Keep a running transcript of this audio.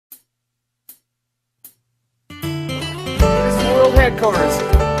headquarters,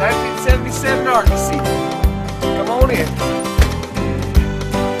 1977 Arkansas. Come on in.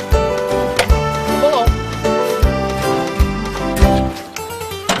 Hello.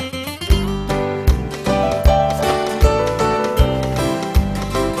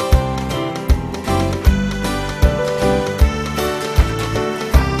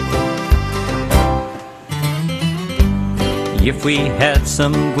 If we had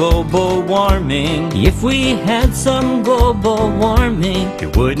some global warming, if we had some global warming,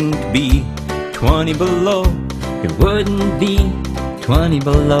 it wouldn't be 20 below, it wouldn't be 20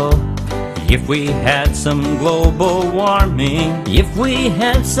 below. If we had some global warming, if we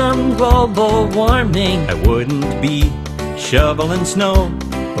had some global warming, I wouldn't be shoveling snow,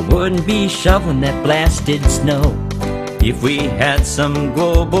 I wouldn't be shoveling that blasted snow. If we had some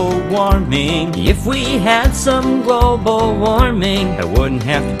global warming, if we had some global warming, I wouldn't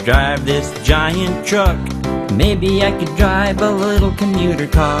have to drive this giant truck. Maybe I could drive a little commuter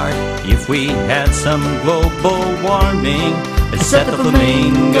car. If we had some global warming, I'd set the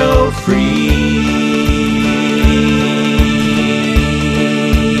flamingo free.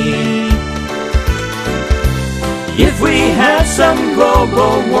 If we had some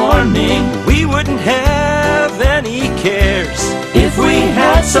global warming, we wouldn't have any cares. If we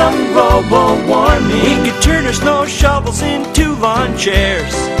had some global warming, we could turn our snow shovels into lawn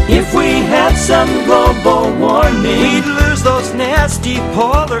chairs. If we had some global warming, we'd lose those nasty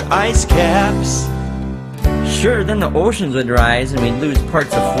polar ice caps. Sure, then the oceans would rise and we'd lose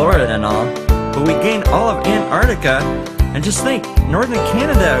parts of Florida and all, but we'd gain all of Antarctica, and just think, northern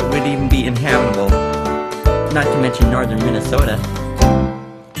Canada would even be inhabitable, not to mention northern Minnesota.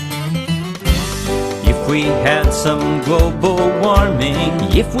 If we had some global warming,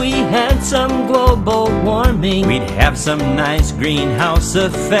 if we had some global warming, we'd have some nice greenhouse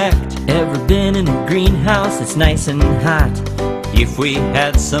effect. Ever been in a greenhouse? It's nice and hot. If we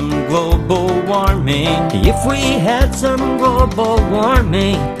had some global warming, if we had some global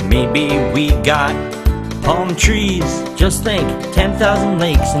warming, maybe we got palm trees. Just think, 10,000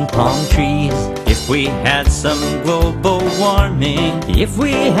 lakes and palm trees. If we had some global warming, if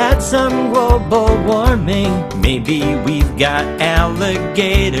we had some global warming, maybe we've got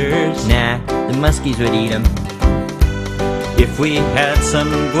alligators. Nah, the muskies would eat them. If we had some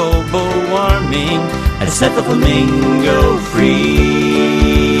global warming, I'd set the flamingo free.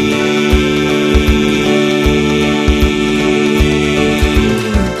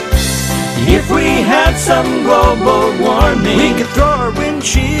 If we had some global warming, we could throw our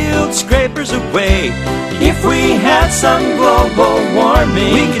windshield scrapers away. If we had some global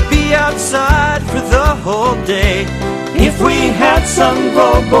warming, we could be outside for the whole day. If we had some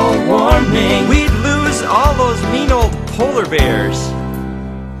global warming, we'd lose all those mean old polar bears.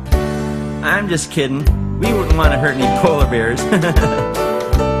 I'm just kidding. We wouldn't want to hurt any polar bears.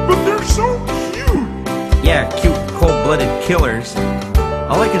 But they're so cute! Yeah, cute, cold-blooded killers.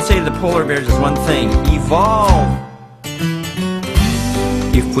 All I can say to the polar bears is one thing: evolve!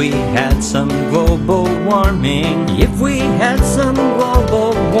 If we had some global warming, if we had some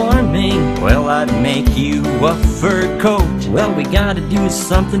global warming, well, I'd make you a fur coat. Well, we gotta do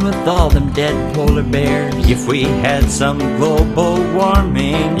something with all them dead polar bears. If we had some global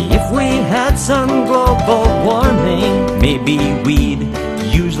warming, if we had some global warming, maybe we'd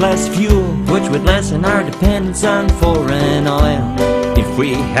use less fuel, which would lessen our dependence on foreign oil. If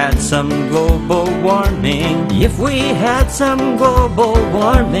we had some global warming, if we had some global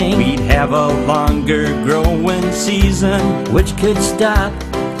warming, we'd have a longer growing season, which could stop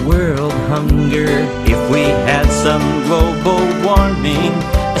world hunger. If we had some global warming,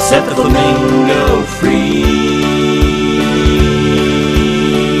 set the flamingo free.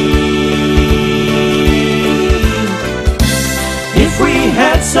 If we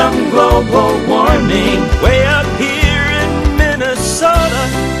had some global warming, way up here in Minnesota,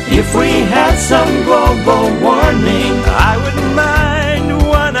 if we had some global warming, I wouldn't mind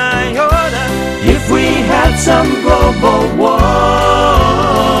one iota. If we had some global warming,